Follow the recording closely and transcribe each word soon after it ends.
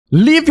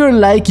Leave your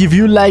like if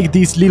you like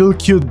this little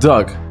cute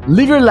dog.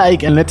 Leave your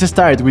like and let's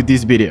start with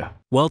this video.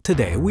 Well,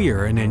 today we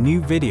are in a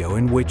new video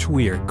in which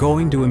we are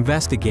going to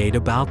investigate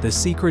about the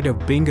secret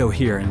of bingo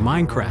here in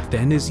Minecraft,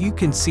 and as you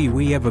can see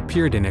we have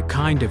appeared in a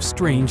kind of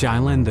strange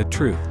island, the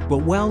truth. But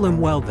well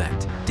then,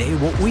 today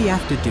what we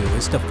have to do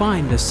is to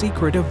find the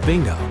secret of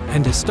bingo.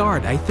 And to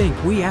start, I think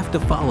we have to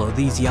follow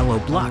these yellow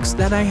blocks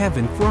that I have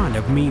in front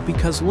of me,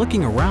 because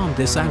looking around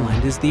this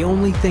island is the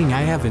only thing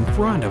I have in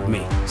front of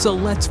me. So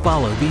let's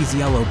follow these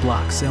yellow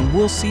blocks and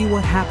we'll see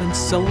what happens.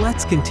 So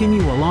let's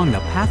continue along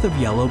the path of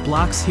yellow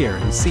blocks here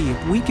and see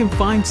if we can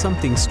find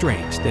something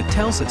strange that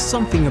tells us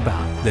something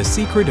about the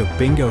secret of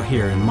bingo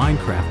here in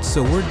Minecraft.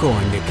 So we're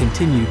going to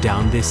continue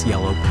down this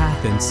yellow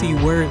path and see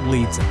where it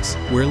leads us.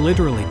 We're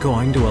literally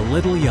going to a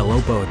little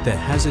yellow boat that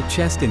has a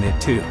chest in it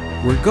too.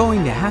 We're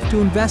going to have to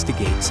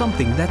investigate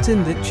something that's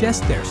in the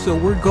chest there, so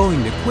we're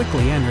going to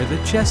quickly enter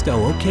the chest.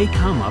 Oh, okay,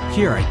 come up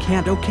here. I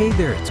can't. Okay,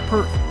 there, it's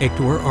perfect.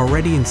 We're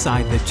already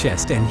inside the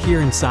chest, and here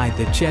inside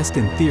the chest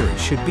in theory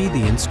should be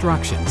the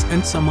instructions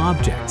and some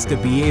objects to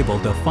be able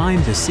to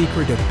find the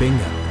secret of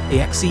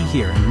Bingo.exe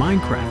here in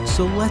Minecraft.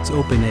 So let's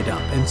open it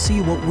up and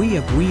see what we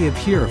have. We have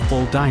here a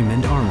full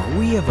diamond armor.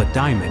 We have a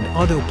diamond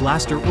auto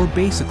blaster, or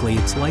basically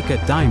it's like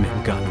a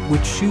diamond gun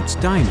which shoots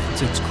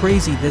diamonds. It's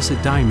crazy. This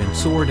a diamond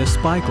sword, a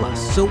spyglass.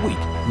 So we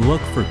can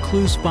look for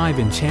clues, 5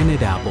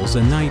 enchanted apples,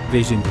 a night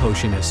vision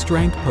potion, a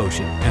strength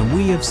potion, and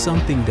we have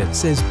something that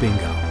says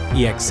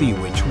Bingo.exe,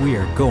 which we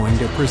are going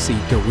to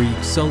proceed to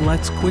read. So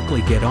let's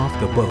quickly get off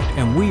the boat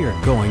and we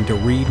are going to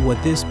read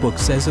what this book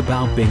says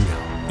about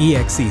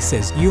Bingo.exe.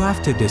 Says you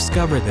have to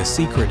discover the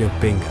secret of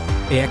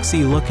Bingo.exe.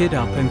 Look it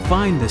up and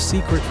find the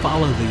secret.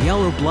 Follow the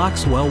yellow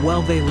blocks.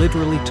 Well, they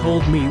literally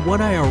told me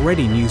what I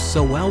already knew,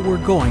 so we're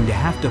going to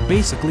have to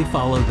basically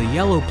follow the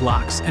yellow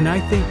blocks, and I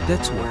think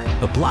that's where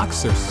the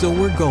blocks are. So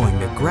we're going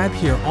to grab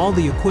here all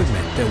the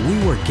equipment that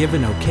we were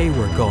given. Okay,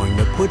 we're going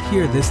to put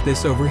here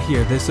this over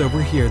here, this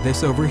over here,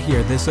 this over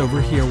here, this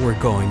over here. We're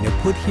going to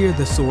put here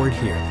the sword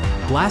here,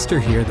 blaster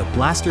here, the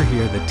blaster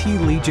here, the tea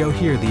legio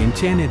here, the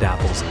enchanted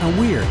apples, and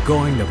we are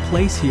going to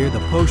place here the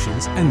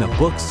potions and the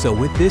books. So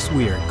with this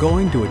we are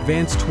going to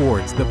advance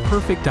towards the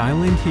perfect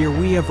island. Here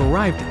we have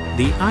arrived at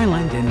the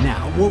island, and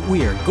now what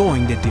we are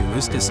going to do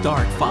is to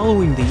start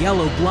following the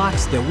yellow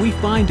blocks that we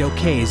find.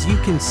 Okay, as you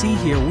can see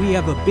here we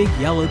have a big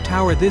yellow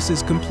tower. This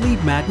is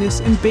complete madness,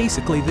 and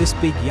basically this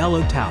big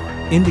yellow tower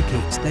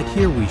indicates that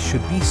here we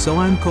should be. So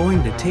I'm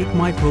going to take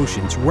my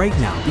potions right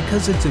now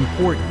because it's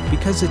important,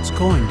 because it's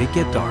going to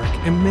get dark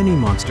and many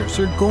monsters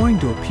are going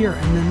to appear,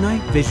 and the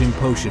night vision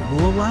potion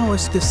will allow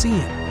us to see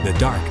it. The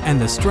dark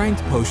and the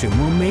strength potion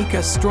will make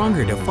us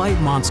stronger to fight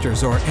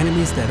monsters or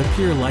enemies that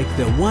appear like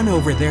the one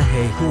over there.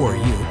 Hey, who are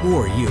you? Who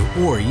are you?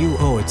 Who are you?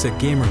 Oh, it's a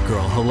gamer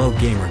girl. Hello,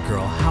 gamer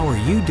girl. How are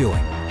you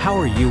doing? How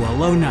are you?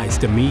 Hello, nice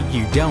to meet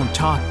you. Don't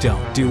talk,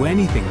 don't do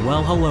anything.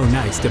 Well, hello,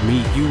 nice to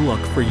meet you. Look,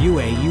 for you,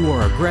 you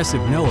are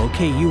aggressive. No,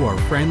 okay, you are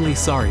friendly.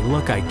 Sorry,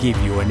 look, I give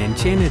you an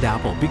enchanted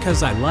apple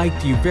because I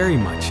liked you very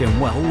much. And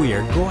well, we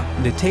are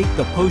going to take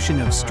the potion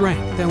of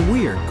strength, and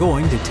we are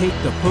going to take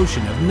the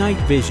potion of night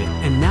vision,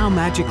 and now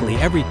magically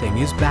everything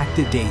is back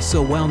to day.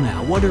 So well,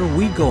 now what are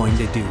we going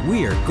to do?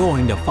 We are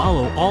going to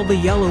follow all the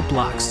yellow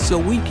blocks so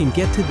we can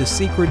get to the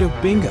secret of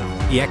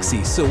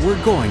Bingo.exe. So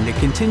we're going to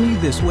continue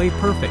this way.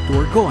 Perfect.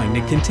 We're going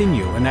to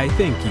continue, and I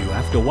think you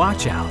have to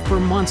watch out for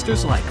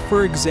monsters like,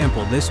 for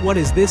example, this. What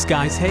is this,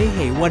 guys?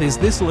 Hey, what is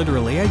this?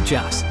 Literally, I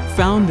just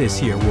found this.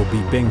 Here will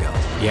be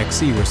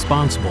Bingo.exe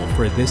responsible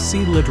for this.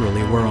 See,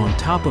 literally we're on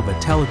top of a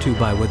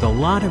Teletubby with a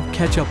lot of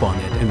ketchup on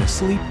it and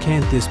asleep.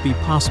 Can't this be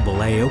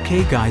possible?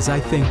 Okay guys, I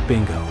think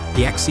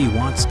Bingo.exe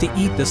wants to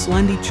eat the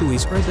Slendy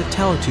Chewies or the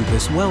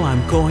Teletubbies. Well,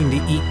 I'm going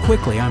to eat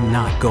quickly. I'm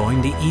not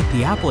going to eat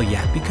the apple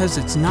yet because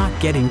it's not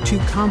getting too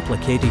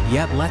complicated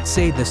yet. Let's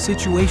say the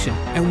situation,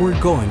 and we're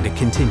going to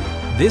continue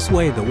this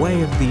way, the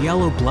way of the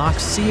yellow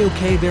blocks. See,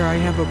 okay, there I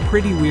have a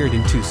pretty weird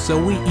into.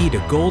 So we eat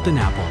a golden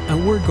apple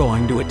and we're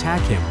going to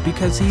attack him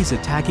because he's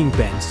attacking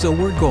Ben. So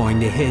we're going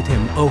to hit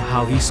him. Oh,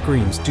 how he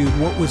screams. Dude,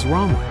 what was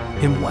wrong with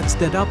him? What's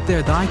that up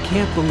there? That I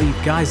can't believe,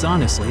 guys,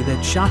 honestly,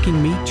 that's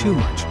shocking me too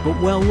much. But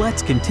well,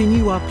 let's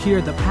continue up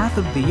here the path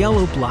of the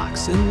yellow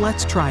blocks and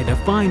let's try to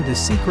find the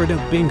secret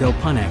of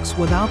Bingo.exe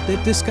without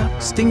that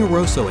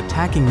Stingeroso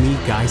attacking me,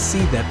 guys.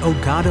 See that? Oh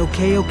god,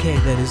 okay,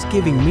 that is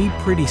giving me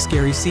pretty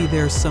scary. See,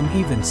 there's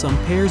even some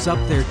pairs up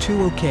there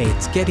too. Okay,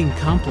 it's getting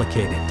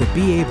complicated to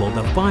be able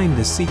to find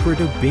the secret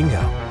of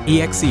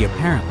Bingo.exe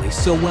apparently.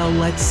 So well,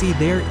 let's see,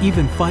 they're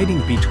even fighting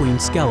between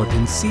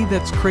skeletons. See,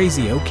 that's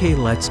crazy. Okay,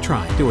 let's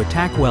try to attack.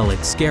 Well,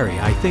 it's scary.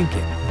 I think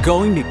it's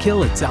going to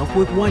kill itself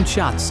with one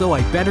shot, so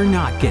I better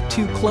not get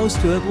too close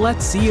to it.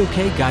 Let's see.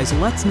 Okay guys,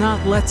 let's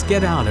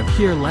get out of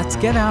here. Let's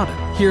get out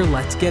of Here,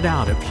 let's get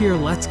out of here,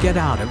 let's get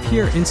out of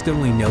here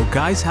instantly. No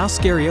guys, how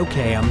scary.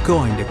 Okay, I'm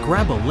going to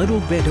grab a little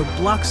bit of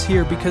blocks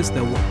here because they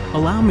will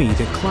allow me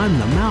to climb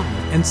the mountain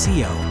and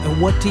see. Oh,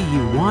 and what do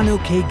you want?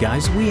 Okay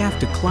guys, we have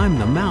to climb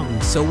the mountain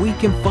so we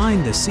can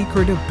find the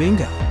secret of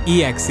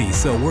Bingo.exe.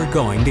 So we're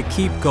going to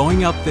keep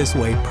going up this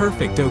way.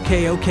 Perfect.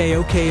 Okay,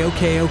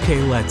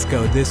 let's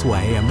go this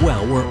way. And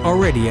well, we're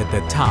already at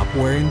the top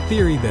where in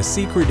theory the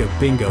secret of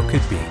Bingo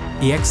could be.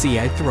 EXE,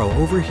 I throw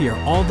over here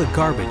all the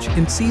garbage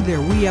and see there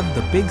we have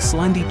the big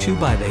Slendy 2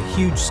 by the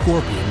huge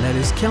scorpion that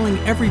is killing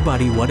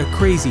everybody. What a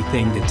crazy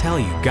thing to tell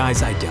you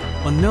guys. I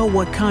don't know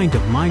what kind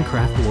of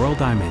Minecraft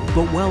world I'm in,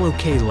 but well,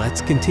 okay, let's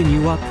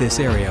continue up this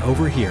area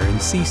over here and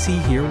see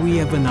here we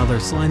have another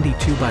Slendy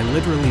 2 by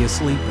literally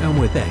asleep and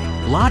with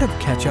a lot of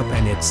ketchup,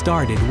 and it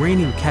started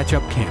raining.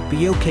 Ketchup can't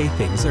be okay.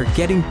 Things are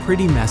getting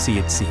pretty messy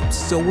it seems,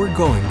 so we're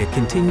going to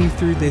continue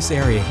through this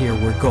area here.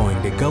 We're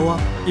going to go up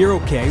here.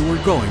 Okay,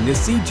 we're going to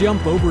jump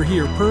over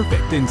here.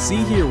 Perfect. And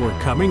see here we're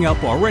coming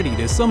up already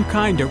to some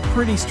kind of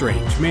pretty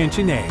strange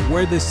mansion A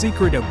where the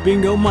secret of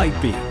Bingo might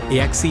be.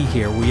 EXE,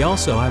 here we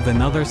also have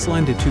another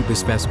Slender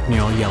Tubus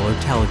Vespinal Yellow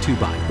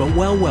Teletubi, but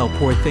well,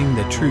 poor thing,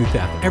 the truth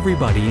of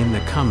everybody in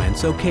the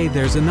comments. Okay,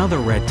 there's another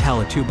red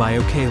Teletubi.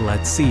 Okay,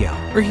 let's see.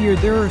 Or here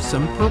there are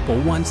some purple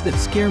ones that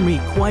scare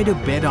me quite a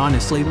bit,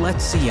 honestly.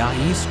 Let's see.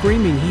 He's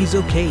screaming. He's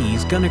okay.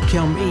 He's gonna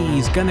kill me.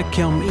 He's gonna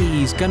kill me.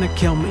 He's gonna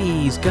kill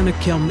me. He's gonna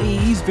kill me.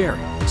 He's very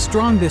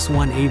strong. This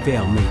one a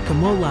veil me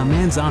Kamola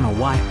manzana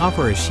y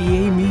offer a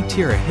she a me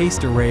tira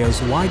haste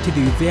rayos y to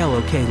do veil.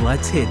 Okay,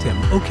 let's hit him.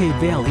 Okay,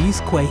 veil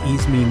is que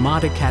is me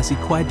mata casi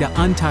que de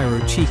untiro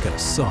chicos,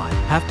 so I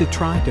have to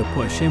try to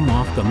push him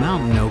off the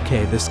mountain.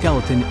 Okay, the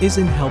skeleton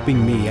isn't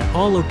helping me at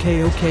all.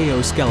 Okay,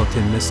 oh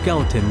skeleton, the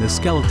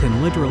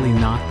skeleton literally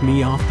knocked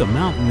me off the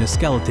mountain. The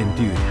skeleton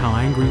dude, how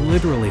angry,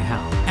 literally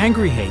how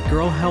angry. Hey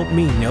girl, help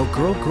me. No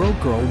girl,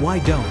 why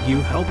don't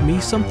you help me?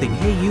 Something.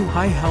 Hey you,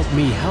 hi, help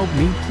me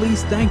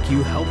please, thank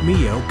you, help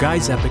me. Oh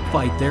guys, epic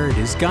fight. There it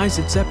is guys,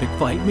 it's epic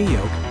fight me.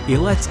 Okay,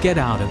 let's get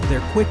out of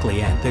there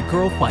quickly. And the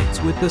girl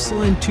fights with the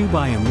Slen 2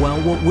 by him. Well,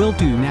 what we'll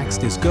do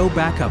next is go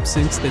back up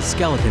since the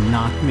skeleton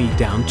knocked me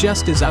down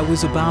just as I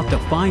was about to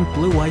find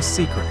Blue Eye's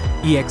secret.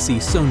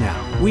 EXE, so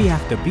now we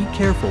have to be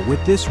careful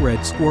with this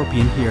red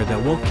scorpion here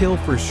that will kill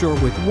for sure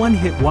with one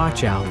hit.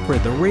 Watch out for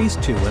the raise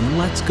 2, and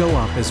let's go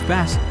up as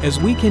fast as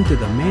we can to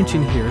the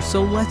mansion here.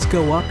 So let's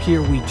go up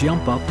here. We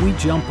jump up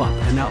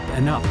and up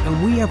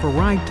and we have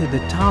arrived to the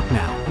top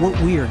now. What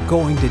we are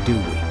going to do,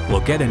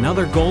 we'll get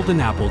another golden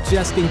apple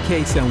just in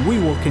case, and we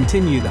will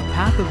continue the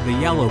path of the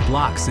yellow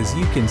blocks as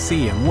you can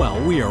see. And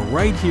well, we are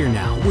right here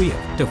now. We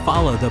have to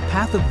follow the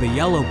path of the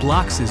yellow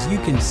blocks as you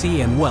can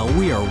see. And well,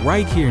 we are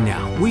right here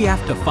now. We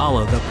have to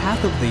follow the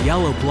path of the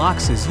yellow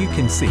blocks as you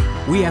can see.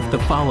 We have to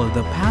follow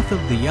the path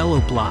of the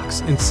yellow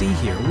blocks, and see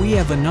here we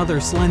have another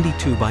Slendy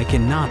 2 by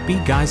cannot be.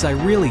 Guys, I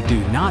really do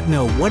not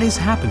know what is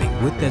happening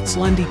with that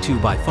Slendy 2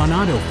 by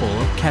Fonato full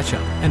of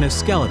ketchup and a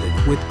skeleton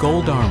with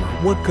gold armor.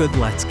 What good?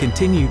 Let's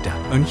continue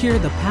down here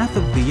the path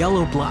of the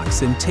yellow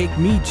blocks and take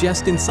me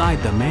just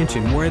inside the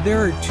mansion where there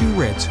are 2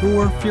 reds who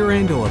are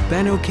furando a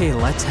Ben. Okay,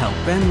 let's help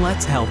Ben,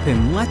 let's help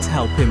him, let's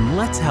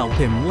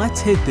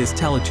hit this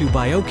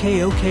Teletubi.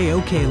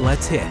 Okay,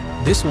 let's hit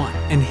this one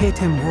and hit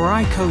him where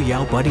I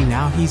yell buddy.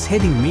 Now he's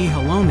hitting me.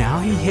 Hello, now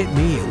he hit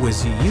me. It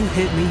was you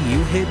hit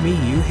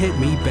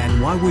me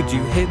Ben. Why would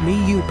you hit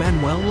me, you Ben?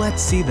 Well,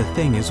 let's see. The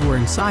thing is, we're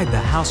inside the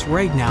house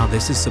right now.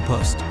 This is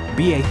supposed to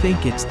be, I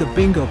think it's the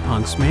Bingo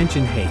Punk's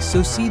mansion. Hey,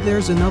 so see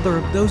there's another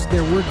of those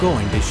there. We're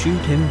going to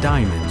shoot him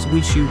diamonds.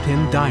 We shoot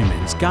him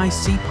diamonds. Guys,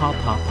 see pa,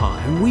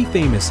 and we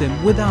famous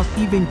him without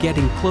even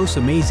getting close.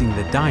 Amazing,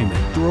 the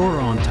diamond thrower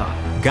on top.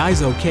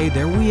 Guys, okay,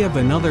 there we have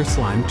another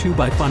slime 2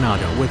 by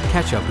Fonato with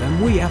ketchup,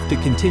 and we have to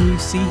continue.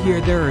 See here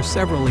there are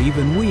several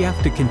even. We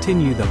have to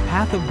continue the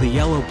path of the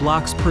yellow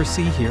blocks. Per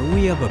see here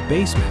we have a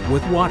basement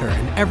with water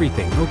and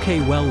everything.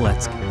 Okay, well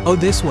let's go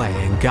this way.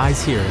 And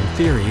guys, here in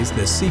theory is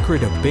the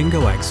secret of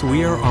Bingo.exe.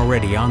 We are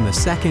already on the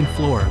 2nd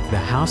floor of the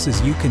house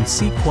as you can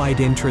see.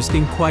 Quite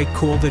interesting, quite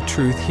cool. The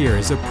truth here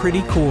is a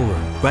pretty cool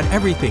room, but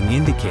everything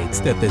indicates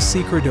that the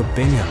secret of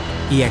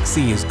Bingo.exe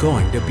is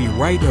going to be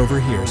right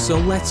over here. So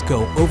let's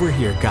go over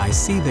here. Guys,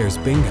 see there's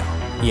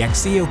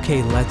Bingo.exe.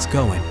 Okay, let's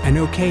go in. And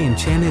okay,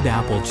 enchanted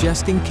apple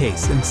just in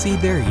case. And see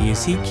there he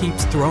is. He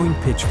keeps throwing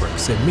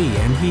pitchforks at me,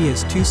 and he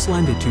has 2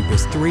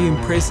 Slenditubus 3 in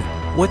prison.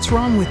 What's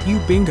wrong with you,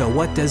 Bingo?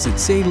 What does it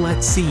say?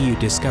 Let's see. You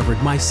discovered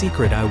my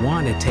secret. I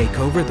want to take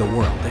over the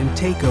world and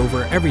take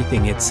over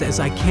everything. It says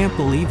I can't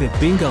believe it,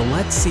 Bingo.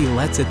 Let's see.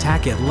 Let's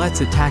attack it.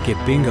 Let's attack it,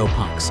 Bingo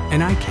Punks.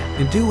 And I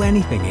can't do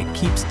anything. It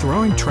keeps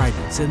throwing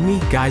tridents at me.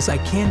 Guys, I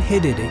can't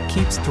hit it. It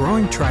keeps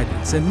throwing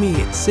tridents at me.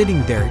 It's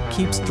sitting there. It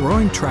keeps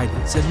throwing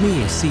tridents at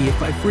me. See,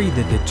 if I free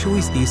the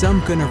Detuistes,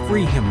 I'm gonna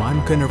free him.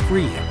 I'm gonna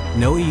free him.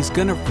 No, he's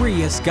gonna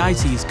free us,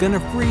 guys. He's gonna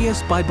free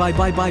us. Bye.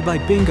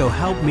 Bingo,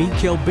 help me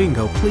kill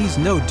Bingo, please.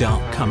 No,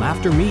 don't come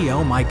after me.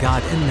 Oh my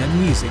god, and that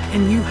music.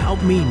 And you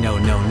help me. No,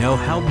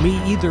 help me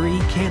either. He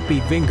can't be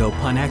Bingo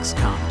Pun X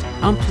Compt.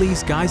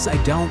 Please guys,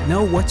 I don't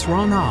know what's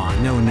wrong.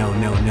 No,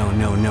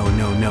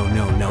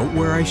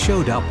 where I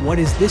showed up. What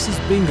is this? Is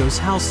Bingo's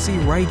house. See,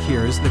 right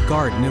here is the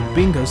garden of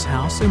Bingo's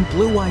house and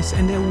Blue Eyes.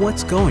 And then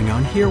what's going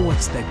on here?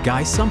 What's that,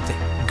 guy? Something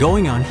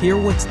going on here.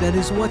 What's that?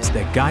 What's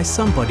that, guy?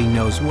 Somebody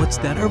knows what's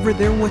that over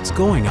there. What's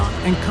going on?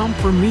 And come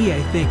for me,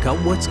 I think.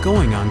 What's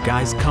going on,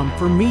 guys? Come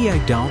for me. I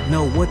don't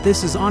know what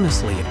this is,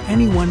 honestly. If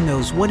anyone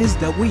knows what is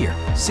that we're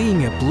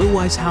seeing at Blue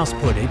Eyes house,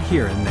 put it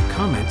here in the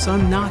comments.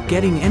 I'm not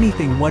getting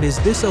anything. What is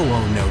this?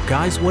 Oh no,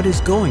 guys, what is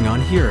going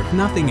on here? If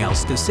nothing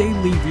else to say,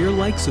 leave your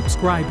like,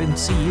 subscribe, and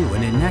see you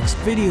in the next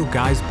video,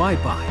 guys. Bye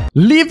bye.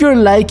 Leave your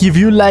like if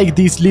you like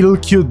this little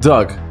cute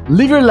dog.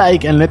 Leave your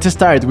like and let's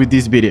start with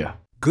this video.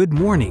 Good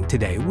morning.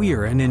 Today we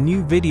are in a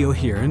new video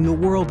here in the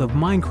world of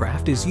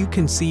Minecraft, as you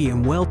can see,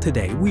 and well,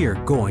 today we are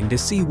going to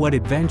see what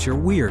adventure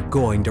we are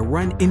going to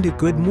run into.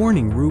 Good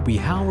morning, Ruby.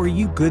 How are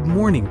you? Good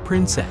morning,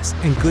 Princess.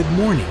 And good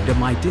morning to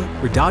my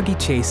doggy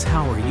Chase.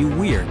 How are you?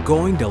 We are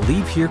going to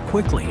leave here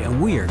quickly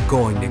and we are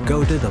going to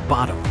go to the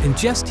bottom. And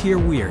just here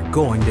we are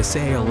going to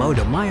say hello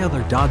to my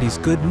other doggies.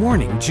 Good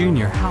morning,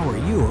 Junior. How are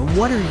you? And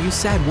what are you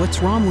sad?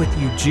 What's wrong with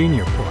you,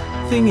 Junior? Poor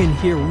thing. In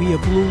here we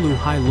have Lulu.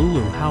 Hi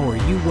Lulu, how are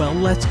you? Well,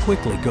 let's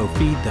quickly go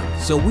feed them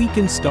so we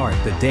can start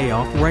the day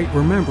off right.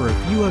 Remember,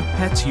 if you have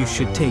pets, you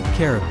should take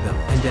care of them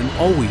and then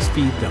always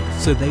feed them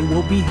so they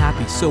will be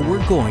happy. So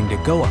we're going to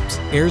go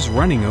upstairs,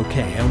 running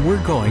okay, and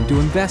we're going to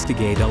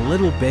investigate a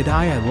little bit.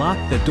 I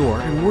locked the door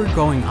and we're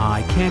going,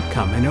 I can't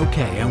come in,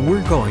 okay, and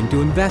we're going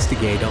to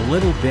investigate a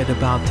little bit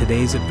about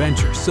today's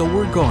adventure. So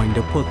we're going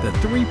to put the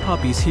 3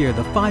 puppies here,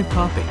 the 5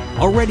 puppy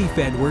already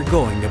fed. We're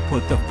going to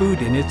put the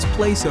food in its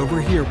place over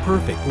here.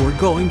 Perfect. We're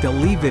going to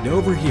leave it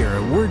over here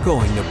and we're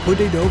going to put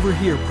it over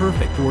here.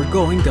 Perfect. We're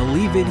going to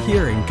leave it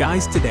here. And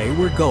guys, today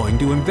we're going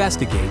to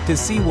investigate to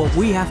see what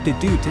we have to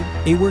do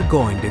today. We're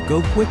going to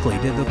go quickly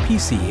to the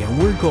PC and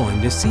we're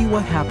going to see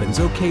what happens.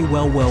 Okay,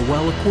 well,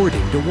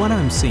 according to what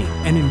I'm seeing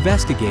and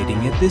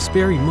investigating at this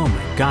very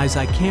moment, guys,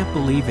 I can't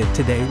believe it.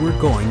 Today we're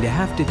going to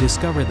have to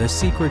discover the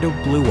secret of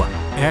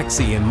Bluey.exe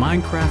in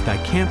Minecraft.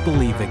 I can't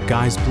believe it,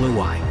 guys.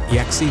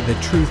 Bluey.exe, the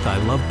truth. I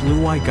love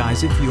Bluey,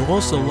 guys. If you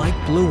also like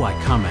Bluey,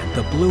 comment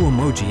the blue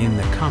emoji in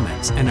the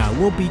comments and I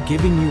will be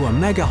giving you a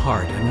mega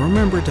heart. And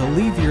remember to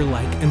leave your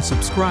like and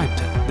subscribe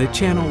to the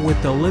channel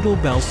with the little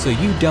bell so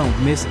you don't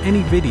miss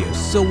any videos.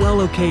 So well,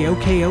 okay,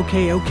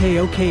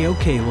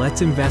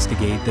 let's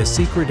investigate the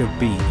secret of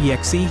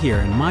Bluey.exe here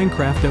in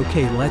Minecraft.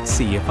 Okay, let's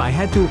see. If I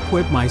had to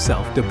equip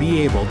myself to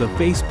be able to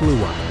face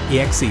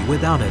Bluey.exe,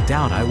 without a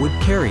doubt I would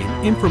carry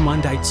an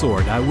inframundite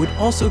sword. I would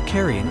also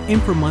carry an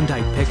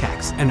inframundite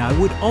pickaxe and I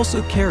would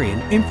also carry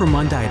an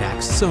inframundite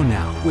axe. So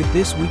now with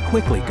this we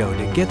quickly go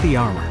to get the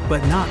armor,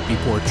 but not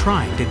before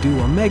trying to do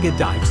a mega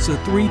dive. So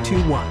 3,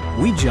 2,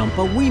 1, we jump,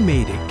 but we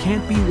made it.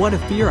 Can't be. What a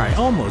fear. I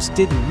almost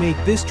didn't make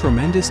this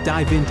tremendous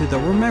dive into the.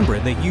 Remember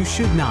that you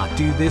should not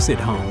do this at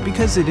home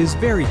because it is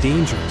very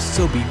dangerous,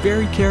 so be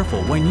very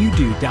careful when you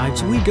do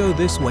dives. We go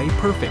this way.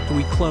 Perfect.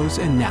 We close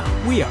and now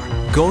we are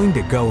going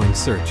to go in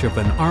search of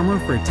an armor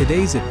for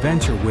today's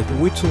adventure, with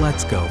which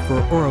let's go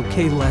for, or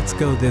okay, let's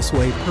go this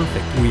way.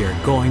 Perfect. We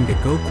are going to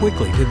go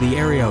quickly to the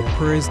area of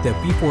Perizda.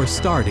 Before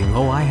starting,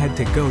 I had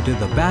to go to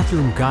the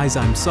bathroom, guys.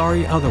 I'm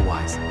sorry,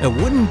 otherwise I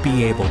wouldn't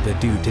be able to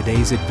do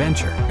today's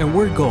adventure. And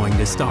we're going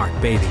to start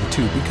bathing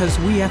too because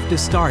we have to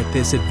start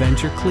this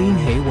adventure clean.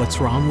 Hey, what's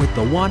wrong with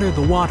the water?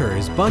 The water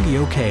is buggy.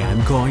 Okay,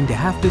 I'm going to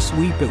have to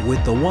sweep it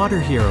with the water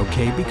here,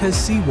 okay, because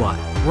see what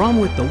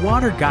wrong with the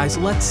water, guys.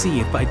 Let's see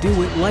if I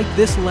do it like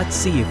this. Let's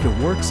see if it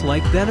works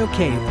like that.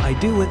 Okay, if I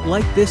do it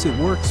like this, it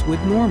works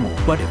with normal,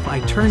 but if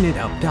I turn it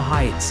up to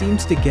high, it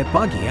seems to get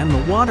buggy and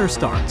the water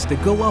starts to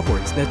go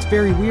upwards. That's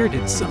very weird.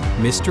 It's some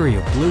mystery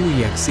of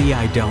Bluey.exe.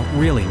 I don't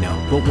really know,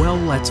 but well,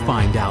 let's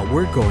find out.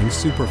 We're going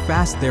super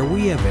fast. There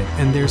we have it,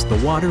 and there's the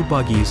water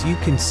buggy. As you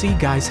can see,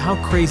 guys, how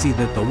crazy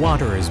that the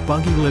water is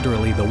buggy.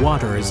 Literally, the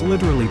water is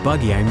literally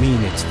buggy. I mean,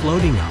 it's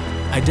floating up.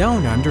 I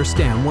don't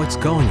understand what's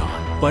going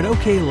on, but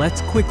okay,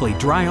 let's quickly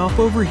dry off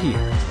over here.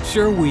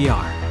 Sure we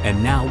are.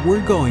 And now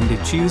we're going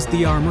to choose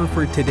the armor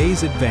for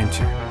today's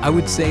adventure. I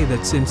would say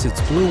that since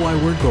it's Blue Eye,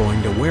 we're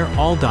going to wear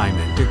all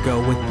diamond to go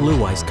with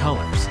Blue Eye's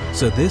colors.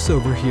 So this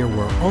over here,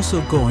 we're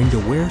also going to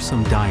wear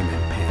some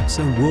diamond pants,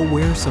 and we'll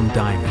wear some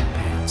diamond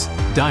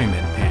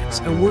pants,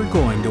 and we're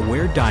going to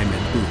wear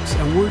diamond boots,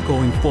 and we're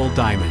going full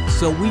diamond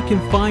so we can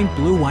find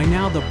Blue Eye.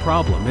 Now the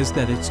problem is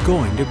that it's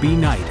going to be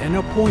night, and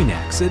a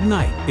pointaxe at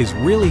night is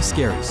really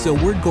scary, so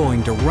we're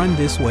going to run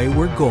this way.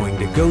 We're going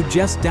to go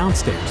just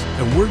downstairs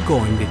and we're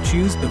going to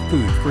choose the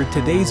food for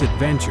today's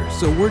adventure.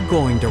 So we're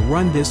going to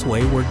run this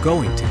way. We're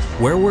going to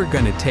where we're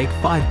going to take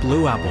 5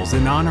 blue apples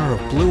in honor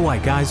of Blue Eye,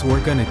 guys.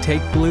 We're going to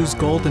take Blue's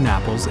golden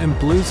apples and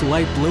Blue's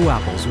light blue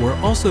apples. We're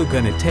also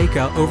going to take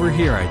over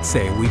here, I'd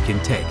say we can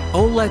take,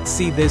 let's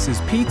see this this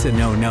is pizza.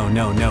 No,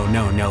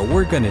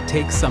 we're gonna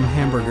take some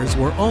hamburgers.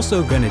 We're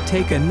also gonna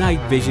take a night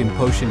vision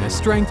potion, a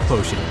strength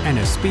potion, and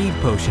a speed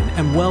potion.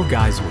 And well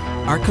guys, we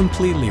are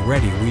completely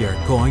ready. We are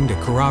going to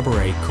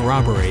corroborate,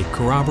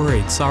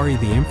 sorry,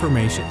 the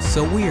information.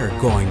 So we are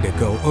going to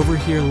go over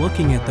here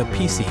looking at the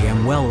PC,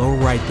 and well,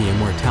 alright, the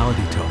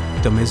immortality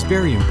totem is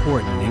very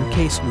important. In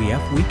case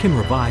we can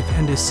revive,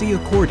 and to see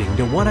according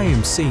to what I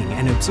am seeing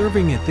and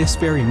observing at this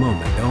very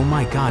moment. Oh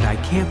my god, I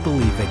can't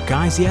believe it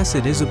guys. Yes,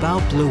 it is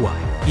about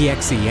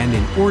Bluey.exe, and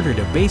in order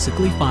to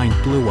basically find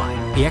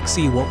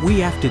Bluey.exe, what we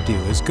have to do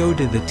is go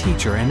to the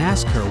teacher and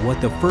ask her what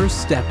the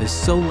first step is.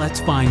 So let's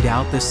find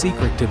out the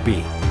secret to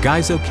be.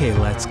 Guys, okay,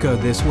 let's go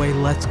this way,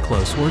 let's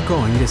close. We're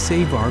going to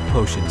save our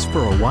potions for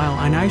a while,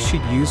 and I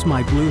should use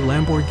my blue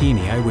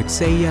Lamborghini. I would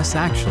say yes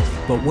actually,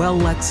 but well,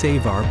 let's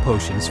save our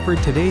potions for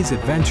today's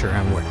adventure,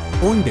 and we're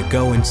going to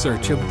go in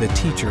search of the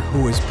teacher,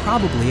 who is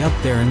probably up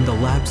there in the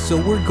lab. So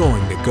we're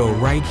going to go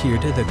right here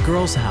to the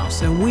girl's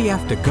house, and we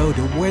have to go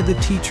to where the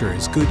teacher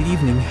is. Good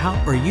evening, how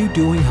are you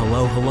doing?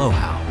 Hello,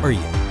 how are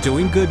you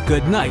doing?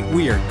 Good night.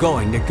 We are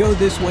going to go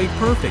this way.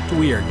 Perfect.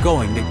 We are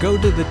going to go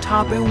to the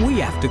top, and we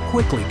have to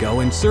quickly go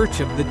in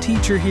search of the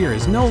teacher. Here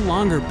is no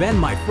longer Ben,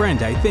 my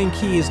friend. I think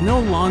he is no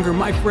longer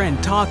my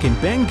friend. Talking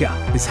Benga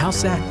is how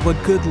sad,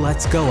 but good.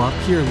 Let's go up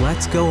here.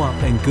 Let's go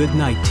up, and good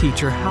night,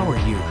 teacher. How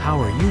are you?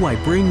 I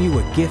bring you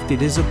a gift.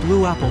 It is a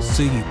blue apple,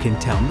 so you can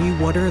tell me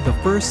what are the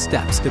first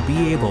steps to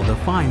be able to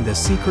find the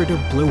secret of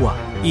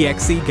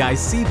Bluey.exe. Guys,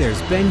 see,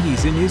 there's Ben.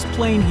 He's in his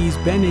plane. He's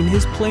Ben in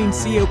his plane.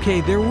 See,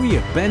 okay, there we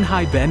have Ben.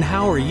 Hi Ben,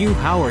 how are you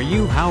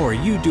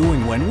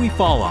doing when we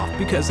fall off?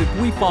 Because if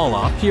we fall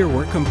off here,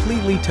 we're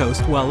completely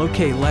toast. Well,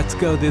 okay, let's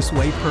go this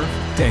way.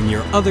 Perfect. And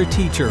your other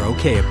teacher.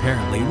 Okay,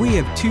 apparently we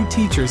have two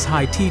teachers.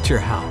 Hi teacher,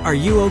 how are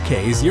you?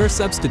 Okay, is your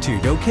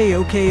substitute? Okay,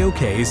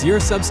 is your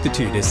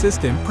substitute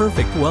assistant?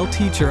 Perfect. Well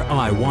teacher,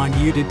 I want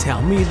you to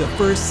tell me the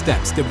first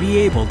steps to be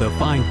able to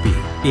find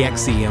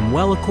Bluey.exe, and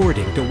well,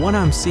 according to what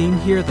I'm seeing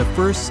here, the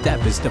first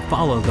step is to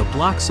follow the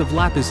blocks of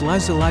lapis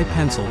lazuli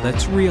pencil.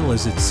 That's real,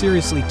 is it?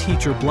 Seriously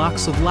teacher,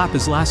 blocks of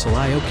lapis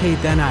lazuli? Okay,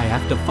 then I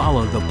have to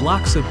follow the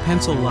blocks of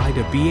pencil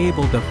to be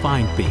able to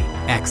find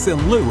Bluey.exe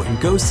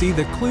and go see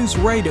the clues,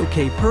 right?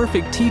 Okay,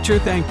 perfect teacher,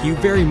 thank you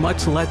very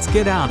much. Let's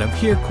get out of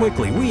here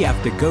quickly. We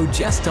have to go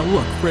just to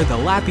look for the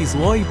lapis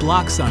lazuli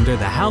blocks under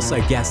the house,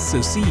 I guess.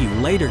 So see you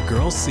later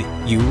girls, see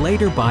you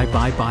later, bye.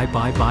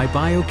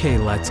 Okay,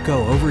 let's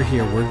go over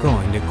here. We're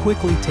going to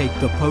quickly take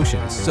the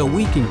potions so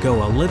we can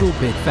go a little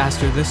bit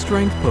faster. The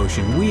strength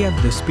potion, we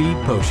have the speed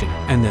potion,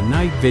 and the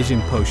night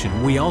vision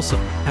potion, we also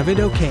have it.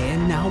 Okay,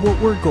 and now what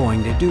we're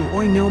going to do,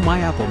 oh no, my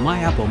apple.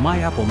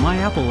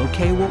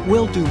 Okay, what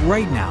we'll do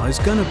right now is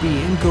gonna be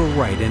and go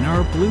right in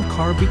our blue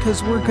car,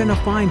 because we're gonna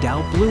find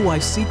out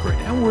Bluey's secret,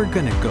 and we're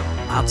gonna go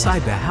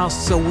outside the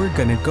house. So we're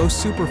gonna go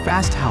super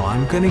fast. How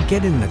I'm gonna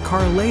get in the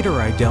car later,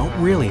 I don't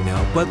really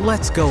know, but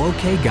let's go.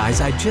 Okay guys,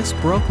 I just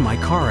broke my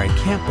car. I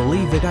can't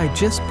believe it, I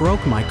just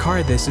broke my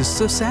car. This is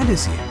so sad.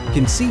 As you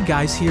can see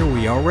guys, here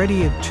we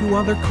already have two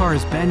other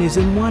cars. Ben is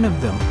in one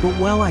of them, but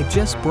well, I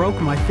just broke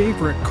my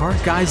favorite car.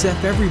 Guys,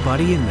 F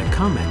everybody in the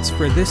comments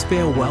for this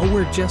fail. Well,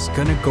 we're just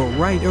gonna go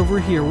right over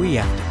here. We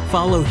have to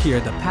follow here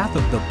the path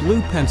of the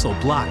blue pencil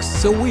blocks,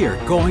 so we are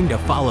going to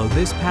follow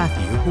this path.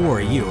 You, who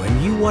are you?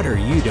 And you, what are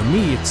you? To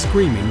me it's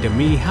screaming to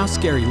me, how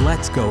scary.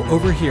 Let's go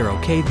over here.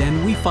 Okay,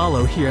 then we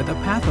follow here the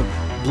path of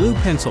blue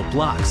pencil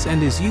blocks,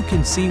 and as you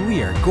can see,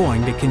 we are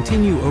going to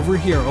continue over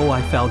here. Oh,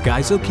 I fell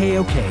guys. Okay,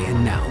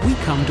 and now we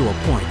come to a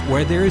point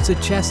where there is a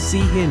chest.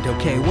 See hint.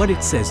 Okay, what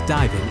it says,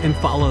 dive in and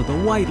follow the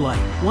white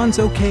light wands.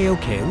 Okay,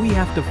 we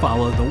have to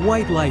follow the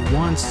white light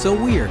wands, so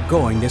we are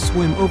going to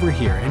swim over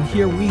here, and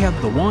here we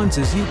have the wands,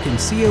 as you can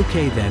see.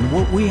 Okay, then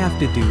what we have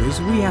to do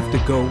is we have to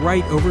go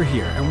right over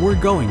here, and we're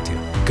going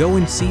to go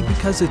and see,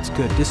 because it's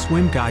good to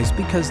swim guys,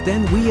 because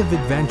then we have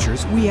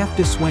adventures. We have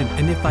to swim,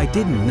 and if I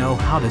didn't know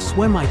how to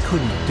swim, I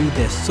couldn't do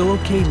this. So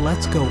okay,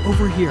 let's go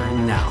over here,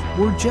 and now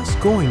we're just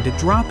going to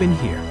drop in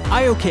here.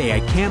 I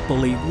can't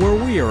believe where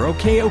we are.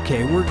 Okay,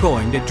 we're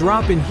going to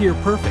drop in here.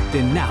 Perfect.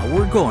 And now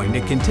we're going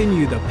to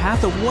continue the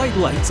path of white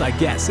lights, I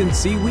guess, and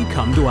see, we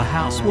come to a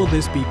house. Will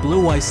this be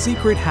Bluey's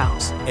secret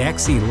house?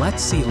 Let's see,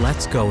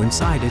 let's go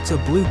inside. It's a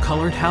blue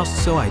colored house,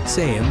 so I'd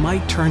say it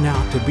might turn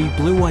out to be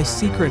Bluey's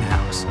secret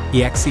house.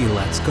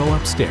 Let's go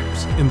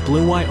upstairs. And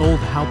Bluey old,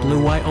 how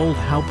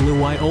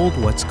Bluey old,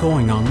 what's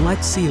going on?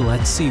 Let's see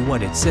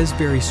what it says.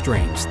 Very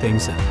strange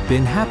things have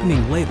been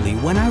happening lately.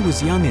 When I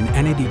was young, an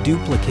entity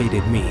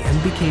duplicated me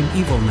and became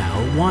evil.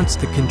 Now it wants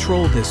to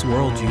control this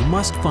world. You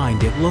must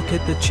find it. Look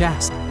at the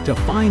chest to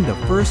find the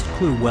first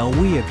clue. Well,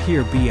 we have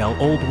here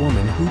BL old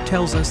woman, who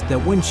tells us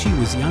that when she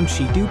was young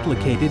she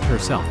duplicated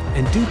herself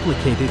into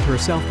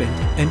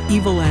an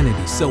evil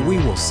entity. So we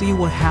will see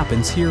what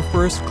happens here.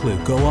 First clue,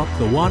 go up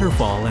the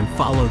waterfall and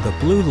follow the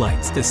blue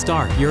lights to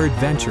start your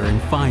adventure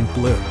and find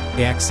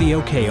Bluey.exe.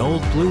 Okay,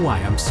 old Bluey,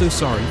 I'm so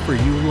sorry for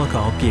you. Look,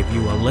 I'll give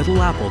you a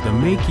little apple to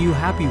make you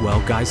happy.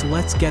 Well guys,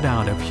 let's get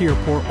out of here.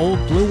 Poor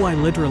old Bluey,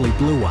 literally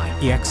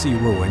Bluey.exe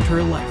ruined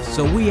her life,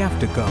 so we have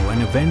to go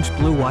and avenge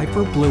Bluey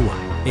for Bluey.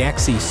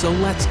 Bluey.exe, so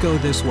let's go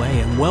this way,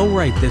 and well,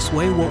 right this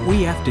way what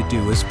we have to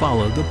do is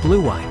follow the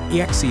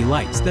Bluey.exe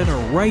lights that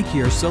are right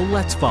here, so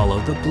let's follow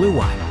the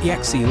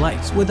Bluey.exe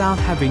lights without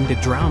having to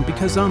drown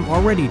because I'm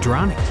already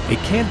drowning. It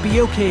can't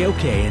be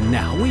okay, and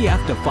now we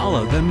have to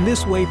follow them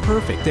this way,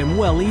 perfect, and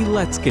well,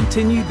 let's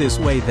continue this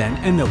way then,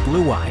 and the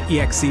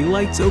Bluey.exe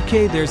lights,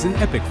 okay, there's an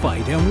epic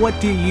fight, and what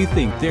do you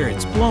think there?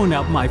 It's blown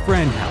up, my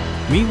friend, help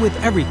me with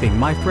everything,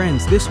 my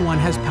friends. This one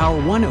has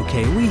power 1,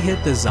 okay, we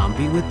hit the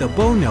zombie with the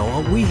bow,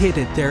 no, we hit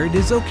it, there it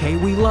is, okay,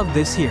 we love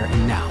this here,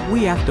 and now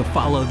we have to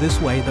follow this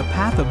way, the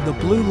path of the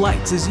blue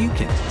lights, as you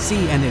can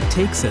see, and it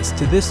takes us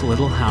to this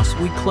little house.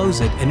 We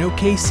close it, and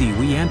okay, see,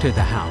 we enter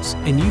the house,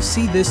 and you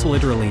see this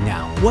literally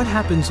now. What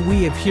happens?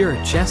 We have here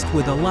a chest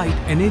with a light,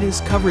 and it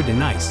is covered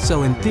in ice,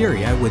 so in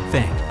theory I would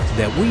think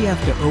that we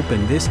have to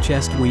open this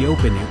chest. We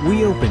open it,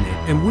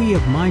 and we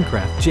have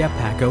Minecraft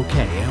jetpack,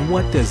 okay, and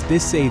what does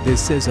this say? This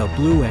says a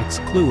blue X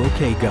clue,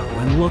 okay, go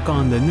and look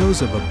on the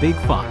nose of a big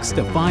fox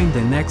to find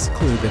the next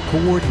clue. The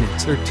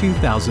coordinates are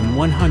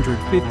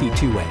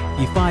 2152A,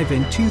 E5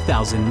 and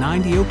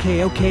 2090,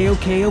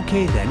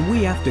 okay, then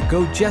we have to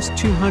go just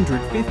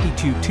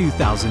 252,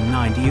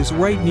 2090 is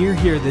right near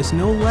here, this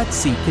no, let's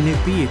see, can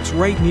it be? It's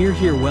right near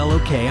here, well,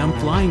 okay, I'm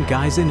flying,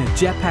 guys, in a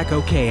jetpack,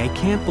 okay, I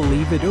can't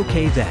believe it,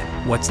 okay, then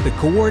what's the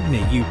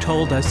coordinate? You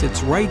told us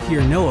it's right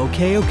here, no,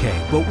 okay,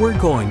 but we're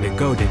going to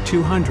go to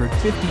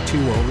 252,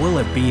 or will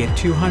it be at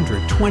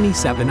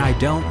 227? I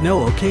don't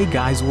know, okay,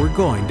 guys, we're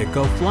going to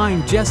go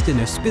flying just in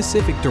a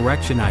specific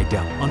direction. I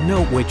don't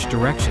know which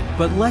direction,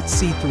 but let's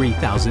see,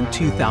 3000,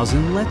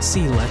 2000, let's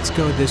see, let's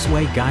go this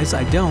way, guys,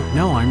 I don't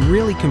know, I'm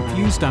really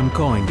confused. I'm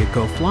going to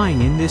go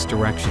flying in this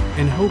direction,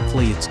 and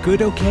hopefully it's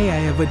good, okay, I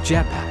have a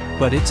jetpack,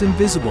 but it's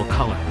invisible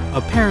color.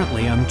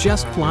 Apparently I'm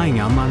just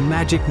flying, I'm on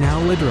magic now,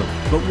 literally.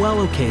 But well,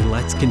 okay,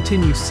 let's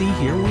continue. See,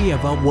 here we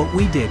have what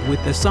we did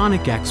with the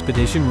Sonic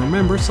expedition.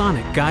 Remember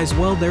Sonic, guys?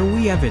 Well, there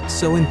we have it.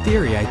 So in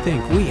theory I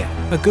think we have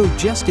a go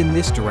just in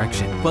this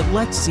direction, but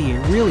let's see, I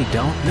really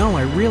don't know,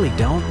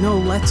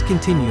 let's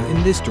continue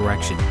in this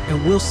direction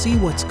and we'll see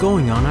what's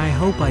going on. I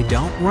hope I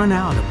don't run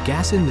out of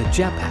gas in the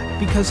jetpack,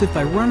 because if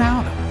I run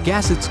out of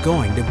gas it's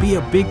going to be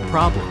a big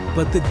problem.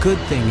 But the good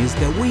thing is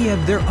that we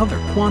have their other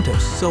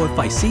Quantos, so if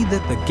I see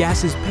that the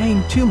gas is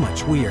paying too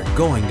much, we are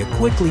going to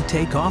quickly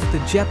take off the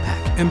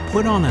jetpack and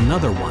put on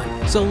another one.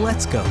 So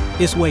let's go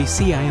this way.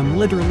 See, I am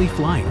literally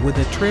flying with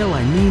a trail,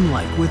 I mean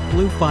like with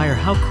blue fire.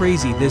 How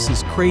crazy, this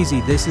is crazy,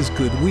 this is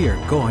good. We are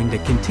going to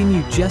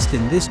continue just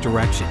in this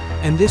direction,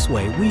 and this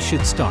way we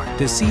should start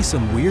to see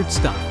some weird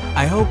stuff.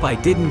 I hope I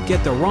didn't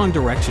get the wrong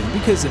direction,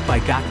 because if I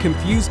got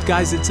confused,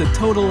 guys, it's a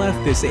total F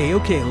this A.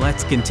 Okay,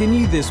 let's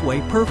continue this way,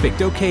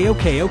 perfect, okay,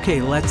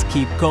 let's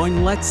keep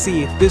going. Let's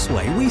see if this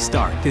way we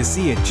start to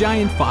see a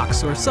giant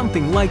fox or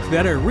something like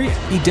that, or we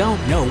don't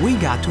know, we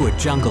got to a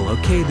jungle,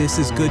 okay, this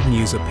is good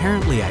news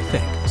apparently, I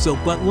think. So,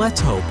 but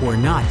let's hope we're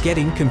not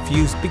getting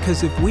confused,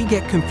 because if we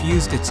get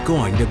confused it's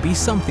going to be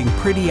something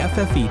pretty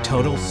FFE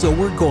total. So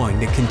we're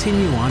going to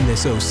continue on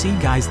this. Oh, see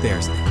guys,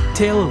 there's the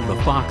tail of the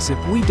fox. If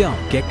we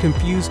don't get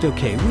confused,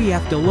 okay, we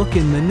have to look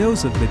in the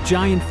nose of the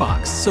giant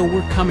fox. So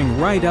we're coming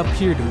right up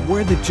here to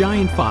where the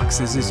giant fox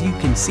is, as you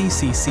can see,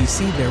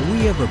 there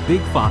we have a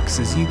big fox,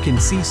 as you can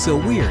see. So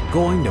we are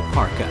going to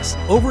park us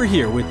over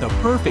here with the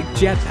perfect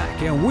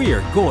jetpack, and we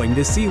are going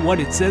to see what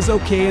it says.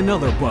 Okay,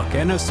 another book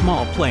and a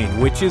small plane,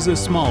 which is a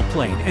small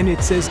plane, and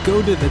it says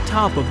go to the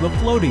top of the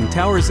floating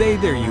towers.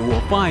 There you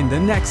will find the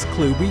next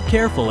clue. Be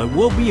careful, it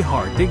will be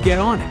hard to get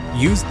on it.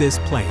 Use this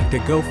plane to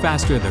go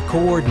faster. The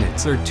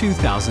coordinates are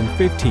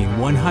 2015,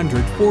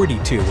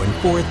 142 and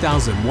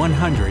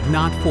 4100,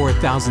 not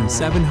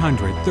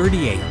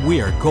 4738.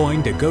 We are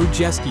going to go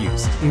just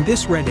using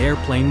this red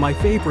airplane, my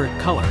favorite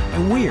color,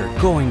 and we are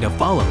going to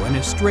follow in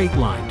a straight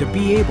line to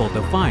be able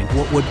to find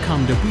what would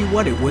come to be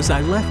what it was.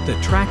 I left the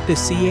track to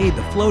see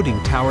the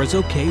floating towers.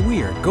 Okay,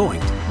 we are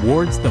going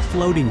towards the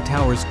floating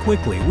towers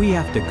quickly. We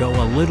have to go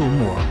a little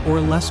more or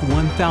less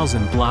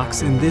 1000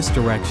 blocks in this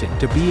direction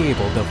to be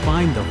able to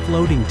find the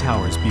floating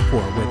towers,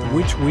 before with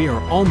which we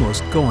are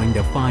almost going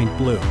to find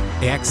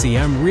Bluey.exe.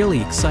 I'm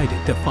really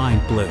excited to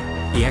find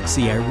Bluey.exe.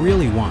 I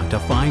really want to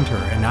find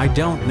her, and I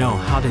don't know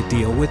how to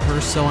deal with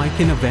her, so I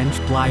can avenge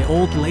Bly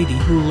old lady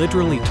who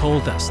literally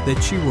told us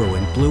that she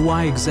ruined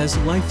Bluey.exe's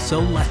life. So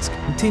let's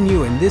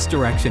continue in this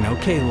direction.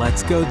 Okay,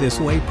 let's go this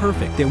way,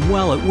 perfect, and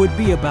well, it would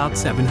be about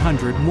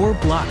 700 more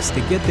blocks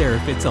to get there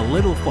if it's a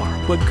little far,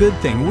 but good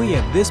thing we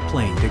have this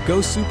plane to go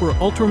super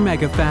ultra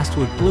mega fast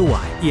with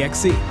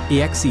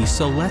Bluey.exe.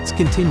 So let's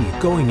continue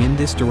going in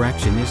this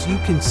direction. As you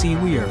can see,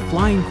 we are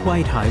flying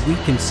quite high. We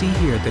can see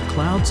here the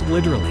clouds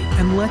literally,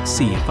 and let's see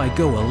see if I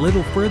go a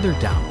little further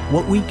down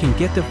what we can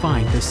get to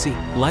find the C.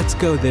 Let's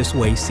go this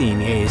way.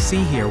 Seeing A,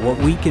 see here what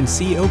we can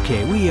see.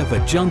 Okay, we have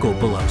a jungle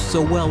below,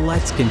 so well,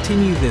 let's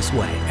continue this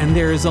way, and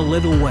there is a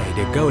little way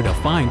to go to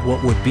find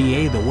what would be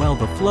A. The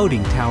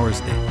floating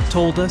towers they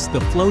told us,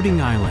 the floating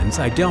islands.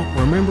 I don't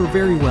remember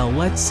very well.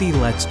 Let's see,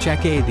 let's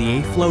check A, the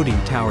A floating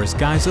towers,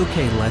 guys.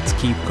 Okay, let's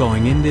keep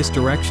going in this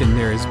direction.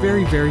 There is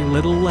very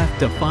little left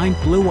to find.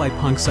 Blue eye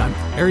punks, I'm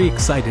very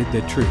excited,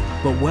 the truth,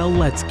 but well,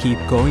 let's keep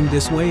going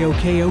this way.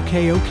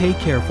 Okay,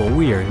 careful,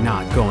 we are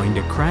not going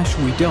to crash.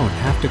 We don't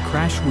have to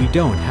crash. We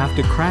don't have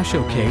to crash.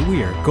 Okay,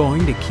 we are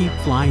going to keep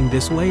flying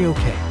this way.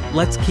 Okay,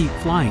 let's keep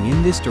flying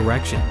in this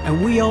direction,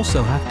 and we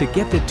also have to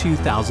get to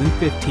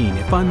 2015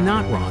 if I'm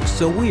not wrong,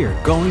 so we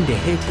are going to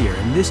hit here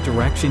in this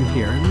direction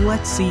here, and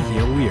let's see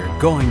here, we are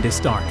going to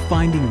start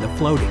finding the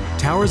floating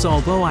towers.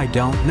 Although I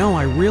don't know,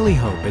 I really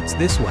hope it's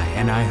this way,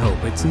 and I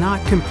hope it's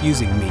not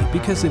confusing me,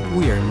 because if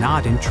we are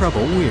not in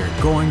trouble, we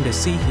are going to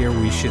see here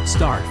we should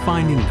start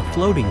finding the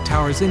floating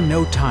towers in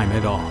no time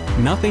at all.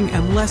 Nothing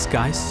and less,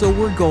 guys, so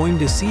we're going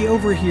to see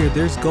over here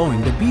there's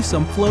going to be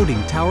some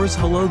floating towers.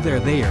 Hello there,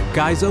 they are,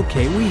 guys.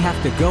 Okay, we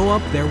have to go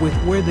up there with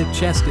where the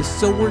chest is,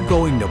 so we're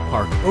going to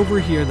park over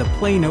here the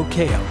plane.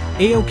 Okay,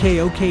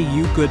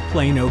 you good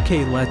plane.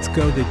 Okay, let's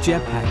go the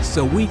jetpack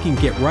so we can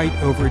get right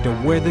over to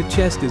where the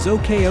chest is.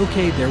 Okay,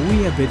 there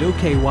we have it.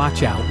 Okay,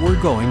 watch out, we're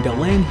going to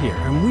land here,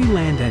 and we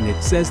land and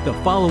it says the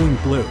following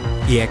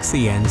Bluey.exe,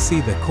 and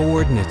see the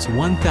coordinates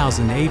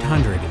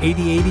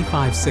 1880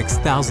 85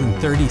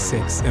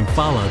 6036, and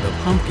follow the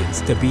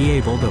pumpkins to be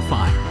able to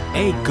find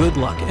A. Good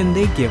luck, and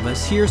they give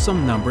us here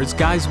some numbers,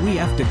 guys. We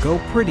have to go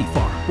pretty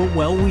far, but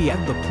well, we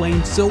have the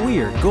plane, so we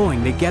are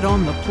going to get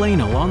on the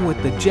plane along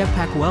with the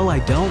jetpack. Well, I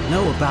don't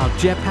know about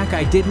jetpack,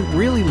 I didn't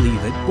really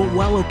leave it, but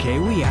well, okay,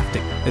 we have to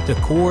at the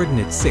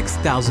coordinates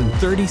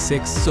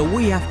 6036, so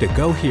we have to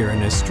go here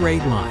in a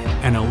straight line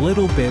and a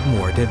little bit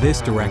more to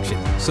this direction,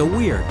 so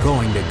we are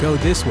going to go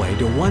this way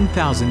to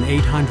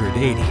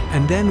 1880,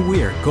 and then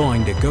we are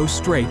going to go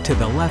straight to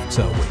the left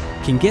so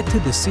we can get to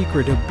the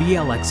secret of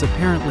BLX.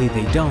 Apparently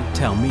they don't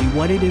tell me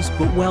what it is,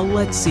 but well,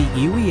 let's see.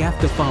 We have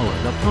to follow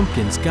the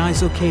pumpkins,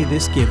 guys. Okay,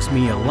 this gives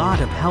me a lot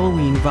of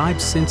Halloween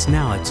vibes, since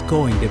now it's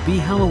going to be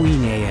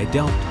Halloween. I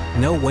don't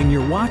know when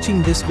you're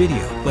watching this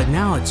video, but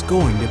now it's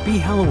going to be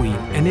Halloween,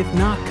 and if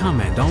not,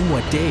 comment on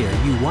what day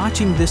are you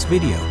watching this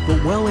video.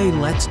 But well,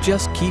 let's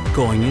just keep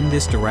going in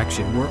this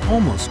direction. We're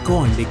almost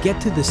going to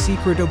get to the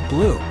secret of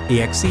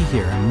Bluey.exe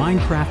here in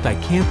Minecraft. I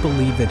can't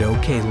believe it.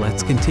 Okay,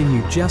 let's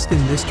continue just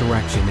in this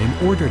direction in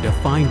order to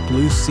find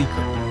Blue's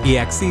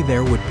secret.exe.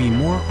 There would be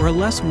more or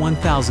less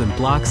 1,000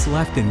 blocks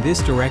left in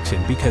this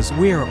direction, because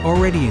we are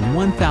already in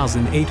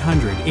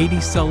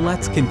 1880, so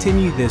let's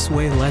continue this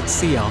way. Let's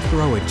see, I'll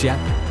throw a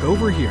jetpack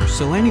over here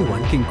so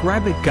anyone can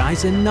grab it,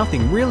 guys, and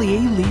nothing really.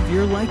 Leave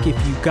your like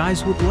if you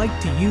guys would like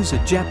to use a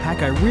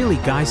jetpack. I really,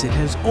 guys, it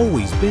has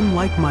always been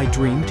like my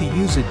dream to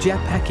use a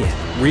jetpack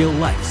in real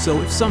life,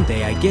 so if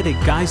someday I get it,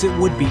 guys, it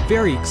would be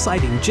very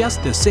exciting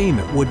just the same.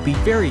 It would be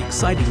very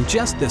exciting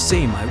just the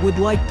same. I would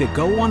like to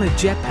go on a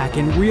jetpack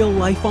in real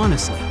life,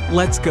 honestly.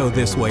 Let's go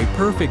this way.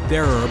 Perfect.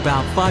 There are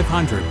about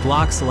 500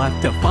 blocks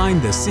left to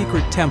find the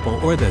secret temple,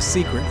 or the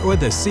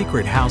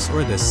secret house,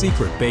 or the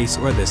secret base,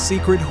 or the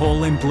secret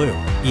hole in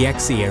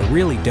Bluey.exe. I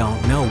really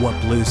don't know what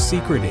Blue's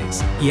secret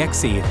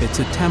is.exe, if it's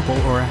a temple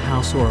or a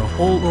house or a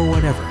hole or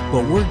whatever,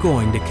 but we're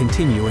going to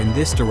continue in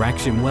this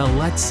direction. Well,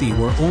 let's see,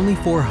 we're only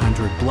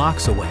 400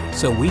 blocks away,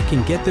 so we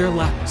can get there.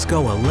 Let's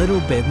go a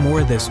little bit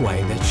more this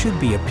way. That should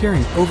be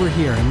appearing over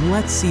here, and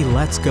let's see,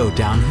 let's go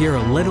down here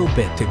a little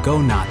bit to go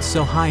not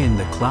so high in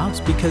the clouds,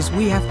 because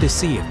we have to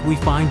see if we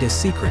find a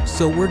secret,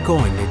 so we're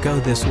going to go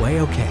this way.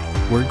 Okay,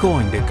 we're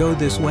going to go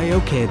this way.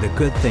 Okay, the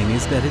good thing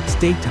is that it's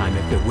daytime.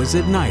 If it was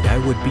at night, I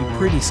would be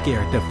pretty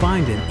scared to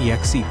find an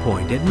EXE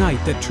point at night,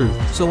 the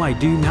truth, so I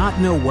do not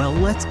know. Well,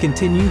 let's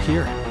continue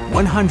here.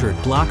 100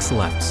 blocks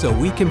left so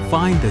we can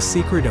find the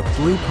secret of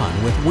Blue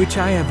Pun, with which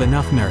I have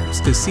enough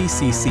nerves to see.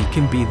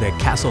 Can be the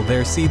castle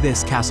there. See,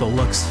 this castle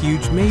looks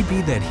huge.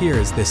 Maybe that here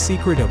is the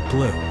secret of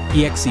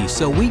Bluey.exe.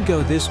 So we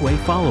go this way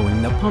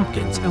following the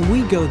pumpkins, and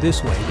we go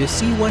this way to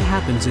see what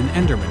happens in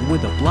Enderman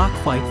with a block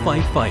fight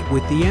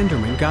with the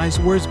Enderman. Guys,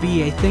 where's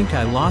B? I think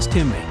I lost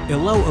him.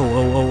 Hello,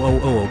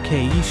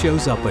 okay, he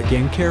shows up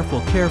again.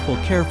 Careful.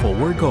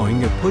 We're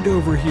going to put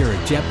over here a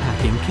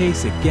jetpack in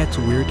case it gets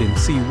weird, and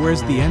see,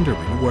 where's the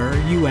Enderman? Where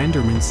are you,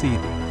 Enderman? See,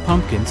 the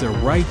pumpkins are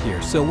right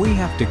here, so we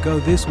have to go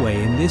this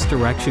way in this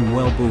direction.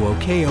 Well, boo,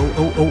 okay,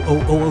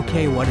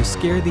 okay, what to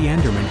scare the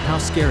Enderman? How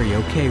scary?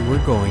 Okay,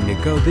 we're going to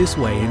go this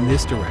way in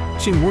this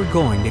direction. We're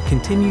going to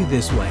continue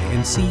this way,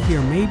 and see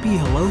here, maybe,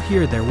 hello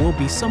here, there will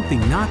be something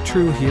not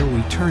true here.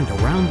 We turned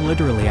around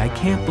literally. I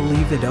can't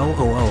believe it.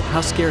 Oh,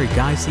 how scary,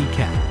 guys. He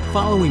kept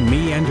following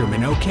me,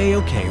 Enderman. Okay,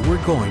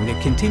 we're going to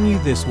continue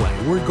this way.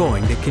 We're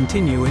going to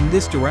continue in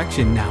this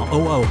direction now.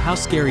 Oh, how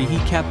scary, he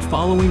kept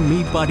following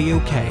me, buddy.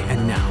 Okay,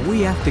 and now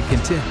we have to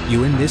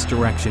continue in this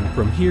direction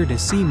from here to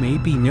see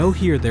maybe no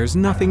here. There's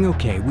nothing.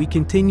 Okay, we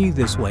continue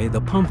this way.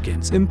 The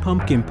pumpkins and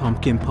pumpkin.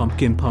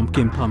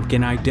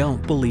 I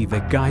don't believe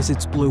it, guys.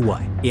 It's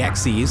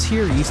Bluey.exe is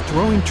here. He's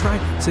throwing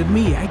tridents at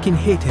me. I can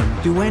hit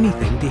him, do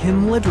anything to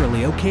him,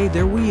 literally. Okay,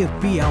 there we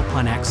have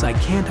BL.exe.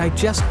 I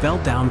just fell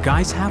down,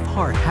 guys. Half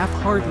heart.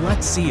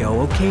 Let's see.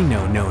 Oh, okay,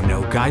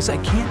 no, guys, I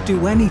can't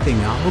do anything.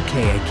 Oh,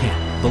 okay, I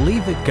can't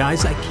believe it,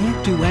 guys. I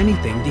can't do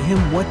anything to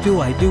him. What do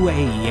I do?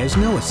 He has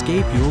no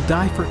escape. You'll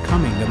die for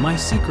coming to my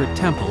secret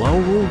temple. Oh,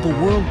 rule the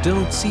world.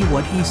 Don't see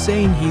what he's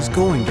saying. He's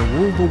going to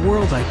rule the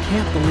world. I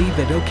can't believe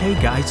it. Okay,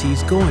 guys,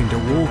 he's going to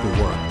rule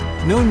the world.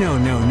 No,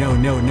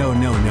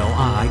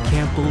 I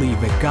can't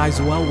believe it, guys.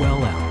 Well.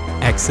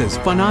 X says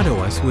Fanado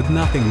us with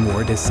nothing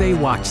more to say.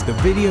 Watch the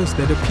videos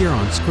that appear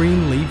on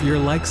screen. Leave your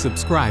like,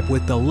 subscribe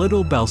with the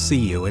little bell. See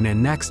you in a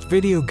next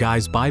video,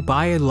 guys. Bye.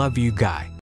 I love you, guy.